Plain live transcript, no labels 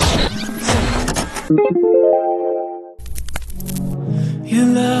Your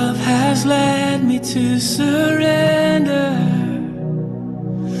love has led me to surrender,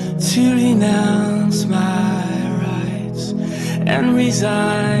 to renounce my rights and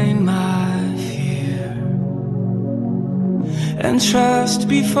resign my fear, and trust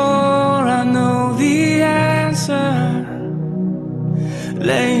before I know the answer,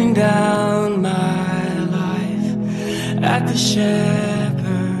 laying down my life at the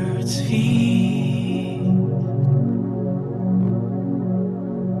shepherd's feet.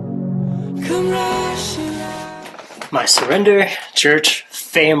 Come rushing out. My Surrender Church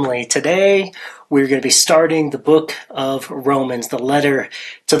family, today we're going to be starting the book of Romans, the letter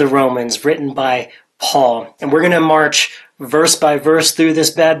to the Romans written by Paul. And we're going to march verse by verse through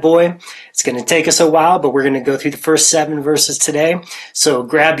this bad boy. It's going to take us a while, but we're going to go through the first 7 verses today. So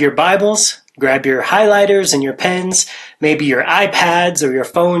grab your Bibles, grab your highlighters and your pens, maybe your iPads or your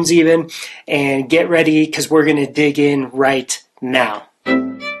phones even, and get ready because we're going to dig in right now.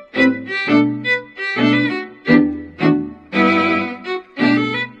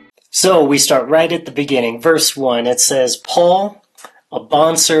 So we start right at the beginning. Verse 1, it says, Paul, a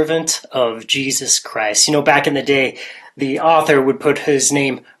bondservant of Jesus Christ. You know, back in the day, the author would put his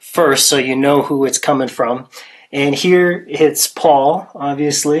name first so you know who it's coming from. And here it's Paul,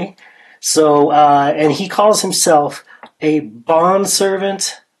 obviously. So, and he calls himself a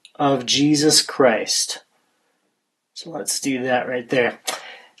bondservant of Jesus Christ. So let's do that right there.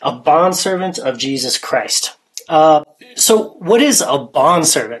 A bondservant of Jesus Christ. So what is a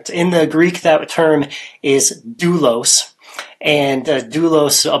bondservant? In the Greek, that term is doulos. And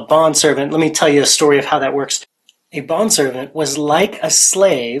doulos, a bondservant, let me tell you a story of how that works. A bondservant was like a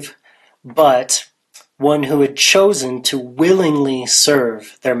slave, but one who had chosen to willingly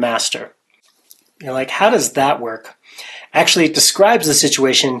serve their master. You're like, how does that work? Actually, it describes the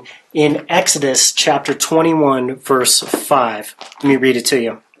situation in Exodus chapter 21, verse 5. Let me read it to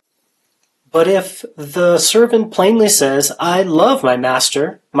you. But if the servant plainly says, I love my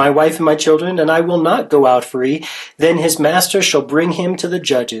master, my wife and my children, and I will not go out free, then his master shall bring him to the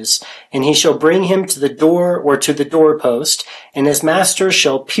judges, and he shall bring him to the door or to the doorpost, and his master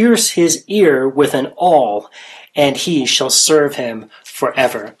shall pierce his ear with an awl, and he shall serve him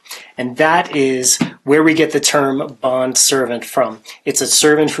forever. And that is where we get the term bondservant from. It's a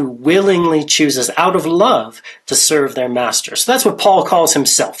servant who willingly chooses out of love to serve their master. So that's what Paul calls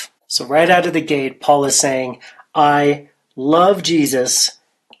himself. So right out of the gate, Paul is saying, I love Jesus,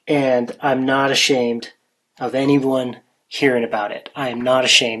 and I'm not ashamed of anyone hearing about it. I am not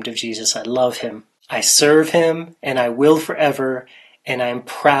ashamed of Jesus. I love him. I serve him, and I will forever, and I'm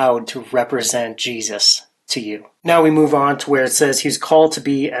proud to represent Jesus to you. Now we move on to where it says he's called to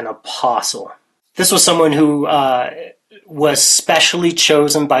be an apostle. This was someone who was specially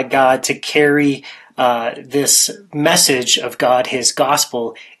chosen by God to carry this message of God, his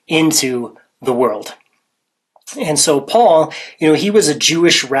gospel, into the world. And so Paul, he was a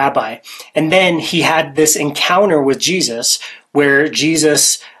Jewish rabbi. And then he had this encounter with Jesus where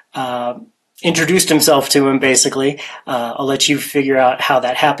Jesus introduced himself to him, basically. I'll let you figure out how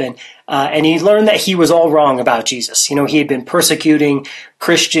that happened. And he learned that he was all wrong about Jesus. He had been persecuting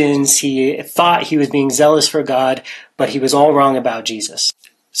Christians. He thought he was being zealous for God, but he was all wrong about Jesus.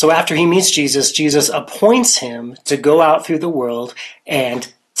 So after he meets Jesus, Jesus appoints him to go out through the world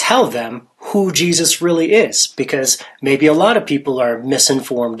and tell them who Jesus really is, because maybe a lot of people are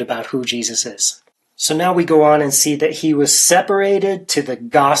misinformed about who Jesus is. So now we go on and see that he was separated to the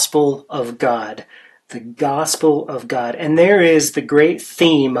gospel of God. The gospel of God. And there is the great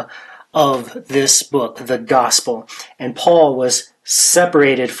theme of this book, the gospel. And Paul was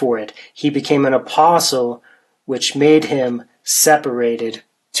separated for it. He became an apostle, which made him separated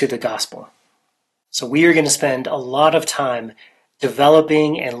to the gospel. So we are going to spend a lot of time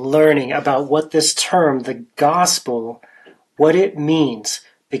developing and learning about what this term, the gospel, what it means,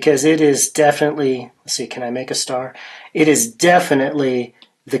 because it is definitely, let's see, can I make a star? It is definitely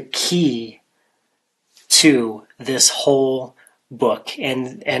the key to this whole book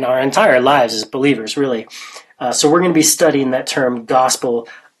and our entire lives as believers, really. So we're going to be studying that term gospel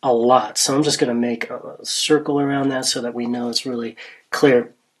a lot. So I'm just going to make a circle around that so that we know it's really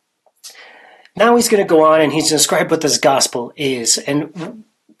clear. Now he's going to go on and he's going to describe what this gospel is. And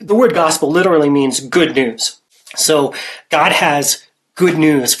the word gospel literally means good news. So God has good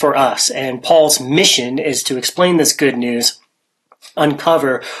news for us. And Paul's mission is to explain this good news,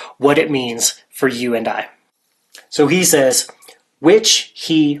 uncover what it means for you and I. So he says, which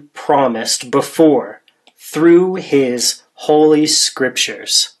he promised before through his holy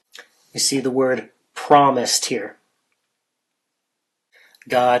scriptures. You see the word promised here.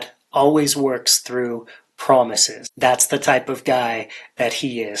 God always works through promises. That's the type of guy that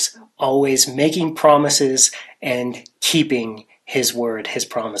he is, always making promises and keeping his word, his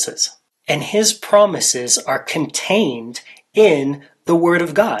promises. And his promises are contained in the Word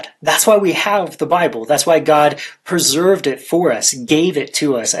of God. That's why we have the Bible. That's why God preserved it for us, gave it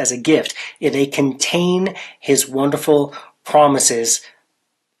to us as a gift. They contain his wonderful promises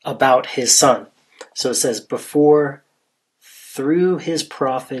about his Son. So it says, before, through his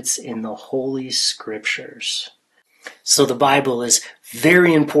prophets in the Holy Scriptures. So the Bible is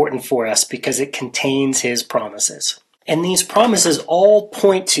very important for us because it contains his promises. And these promises all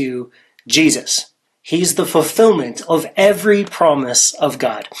point to Jesus. He's the fulfillment of every promise of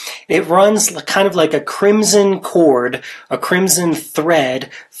God. It runs kind of like a crimson cord, a crimson thread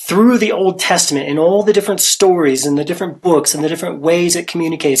through the Old Testament in all the different stories and the different books and the different ways it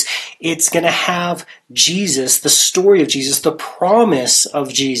communicates. It's going to have Jesus, the story of Jesus, the promise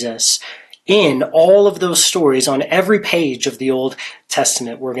of Jesus in all of those stories. On every page of the Old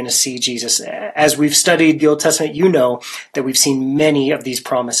Testament, we're going to see Jesus. As we've studied the Old Testament, you know that we've seen many of these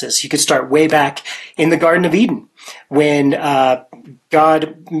promises. You could start way back in the Garden of Eden when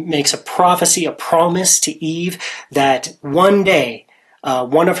God makes a prophecy, a promise to Eve that one day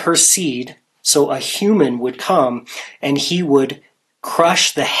one of her seed, so a human, would come and he would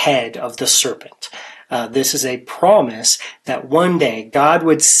crush the head of the serpent. This is a promise that one day God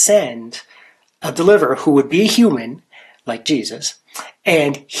would send a deliverer who would be a human, like Jesus,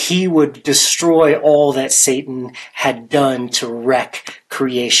 and he would destroy all that Satan had done to wreck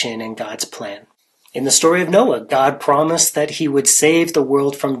creation and God's plan. In the story of Noah, God promised that he would save the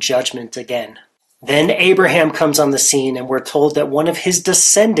world from judgment again. Then Abraham comes on the scene, and we're told that one of his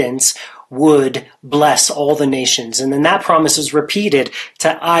descendants would bless all the nations. And then that promise is repeated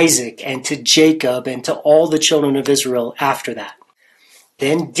to Isaac and to Jacob and to all the children of Israel after that.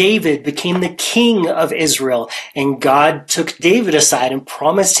 Then David became the king of Israel, and God took David aside and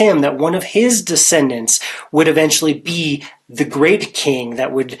promised him that one of his descendants would eventually be the great king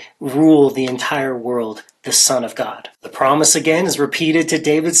that would rule the entire world, the Son of God. The promise again is repeated to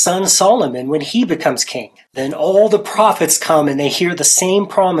David's son Solomon when he becomes king. Then all the prophets come and they hear the same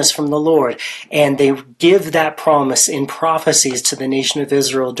promise from the Lord, and they give that promise in prophecies to the nation of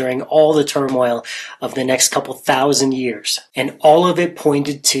Israel during all the turmoil of the next couple thousand years. And all of it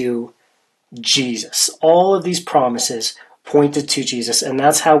pointed to Jesus. All of these promises pointed to Jesus, and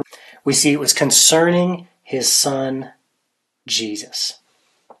that's how we see it was concerning his son Jesus,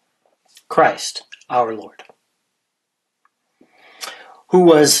 Christ, our Lord, who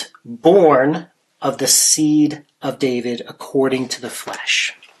was born of the seed of David according to the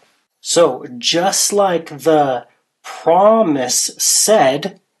flesh. So, just like the promise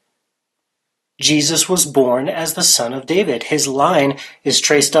said, Jesus was born as the son of David. His line is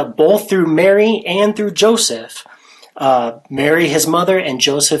traced up both through Mary and through Joseph. Mary, his mother, and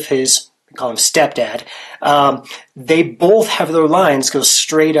Joseph, his, we call him stepdad. They both have their lines go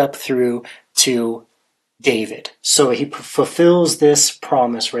straight up through to David. So he fulfills this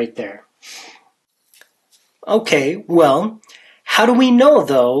promise right there. Okay, well, how do we know,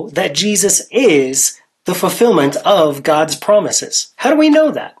 though, that Jesus is the fulfillment of God's promises? How do we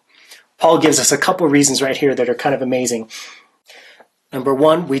know that? Paul gives us a couple reasons right here that are kind of amazing. Number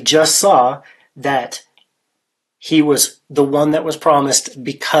one, we just saw that he was the one that was promised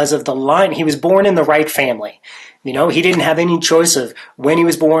because of the line. He was born in the right family. You know, he didn't have any choice of when he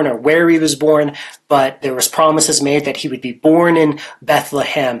was born or where he was born, but there was promises made that he would be born in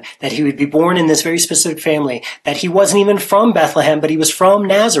Bethlehem, that he would be born in this very specific family, that he wasn't even from Bethlehem, but he was from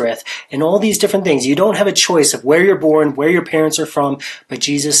Nazareth, and all these different things. You don't have a choice of where you're born, where your parents are from, but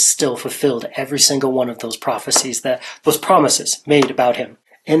Jesus still fulfilled every single one of those prophecies, those promises made about him.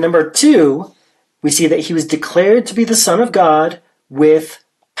 And number two, we see that he was declared to be the Son of God with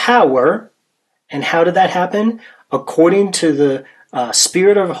power. And how did that happen? According to the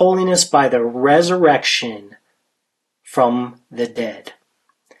Spirit of holiness by the resurrection from the dead.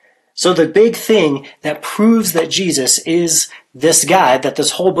 So the big thing that proves that Jesus is this guy that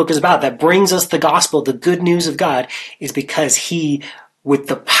this whole book is about, that brings us the gospel, the good news of God, is because he, with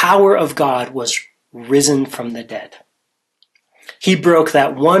the power of God, was risen from the dead. He broke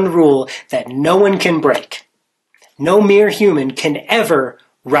that one rule that no one can break. No mere human can ever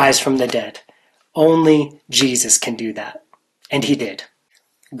rise from the dead. Only Jesus can do that. And he did.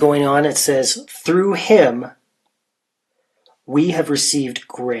 Going on, it says, through him, we have received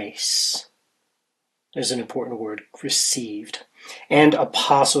grace. There's an important word, received. And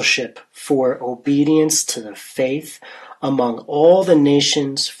apostleship for obedience to the faith among all the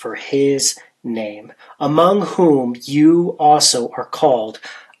nations for his name, among whom you also are called,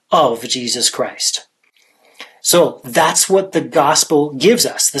 of Jesus Christ. So that's what the gospel gives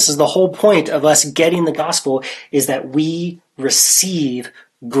us. This is the whole point of us getting the gospel, is that we receive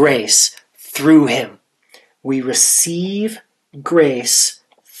grace through him. We receive grace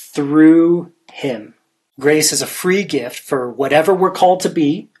through him. Grace is a free gift for whatever we're called to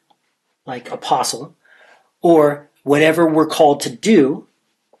be, like apostle, or whatever we're called to do,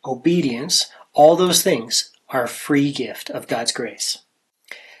 obedience. All those things are a free gift of God's grace.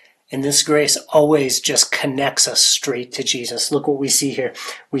 And this grace always just connects us straight to Jesus. Look what we see here.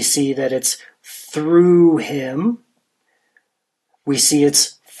 We see that it's through him. We see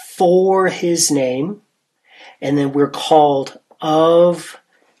it's for his name. And then we're called of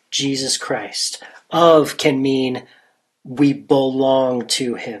Jesus Christ. Of can mean we belong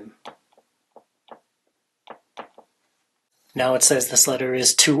to him. Now it says this letter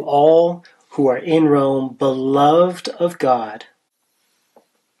is to all who are in Rome, beloved of God,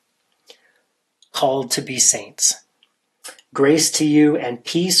 called to be saints. Grace to you and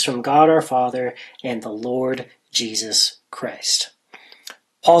peace from God our Father and the Lord Jesus Christ.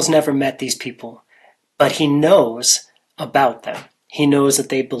 Paul's never met these people, but he knows about them. He knows that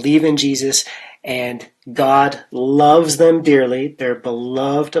they believe in Jesus and God loves them dearly. They're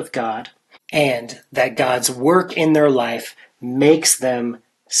beloved of God, and that God's work in their life makes them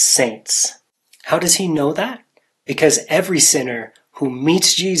saints. How does he know that? Because every sinner who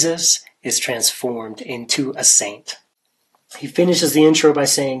meets Jesus is transformed into a saint. He finishes the intro by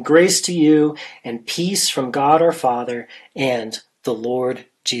saying, grace to you and peace from God our Father and the Lord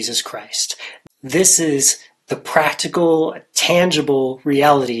Jesus Christ. This is the practical, tangible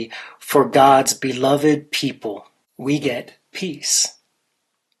reality for God's beloved people. We get peace.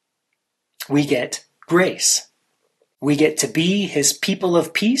 We get grace. We get to be his people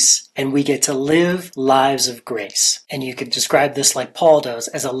of peace, and we get to live lives of grace. And you could describe this like Paul does,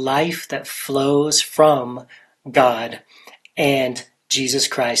 as a life that flows from God and Jesus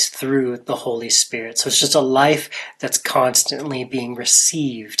Christ through the Holy Spirit. So it's just a life that's constantly being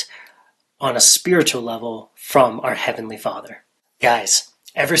received on a spiritual level from our Heavenly Father. Guys,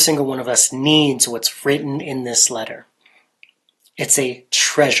 every single one of us needs what's written in this letter. It's a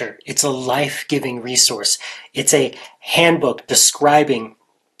treasure. It's a life-giving resource. It's a handbook describing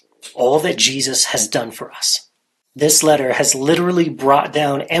all that Jesus has done for us. This letter has literally brought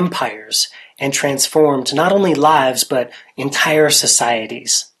down empires and transformed not only lives, but entire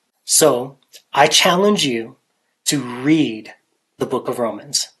societies. So I challenge you to read the book of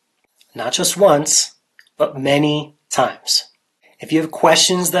Romans. Not just once, but many times. If you have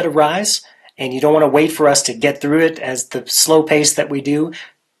questions that arise, and you don't want to wait for us to get through it as the slow pace that we do,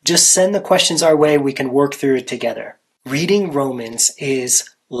 just send the questions our way. We can work through it together. Reading Romans is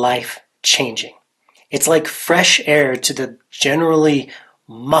life-changing. It's like fresh air to the generally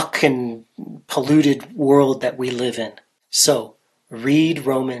muck and polluted world that we live in. So, read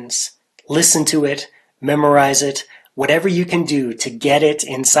Romans, listen to it, memorize it, whatever you can do to get it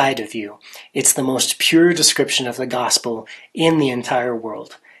inside of you. It's the most pure description of the gospel in the entire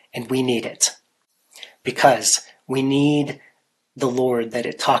world. And we need it, because we need the Lord that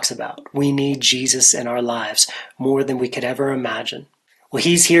it talks about. We need Jesus in our lives more than we could ever imagine. Well,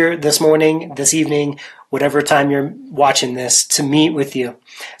 he's here this morning, this evening, whatever time you're watching this, to meet with you.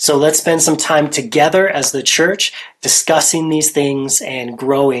 So let's spend some time together as the church discussing these things and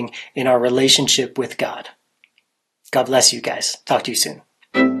growing in our relationship with God. God bless you guys. Talk to you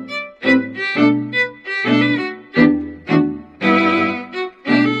soon.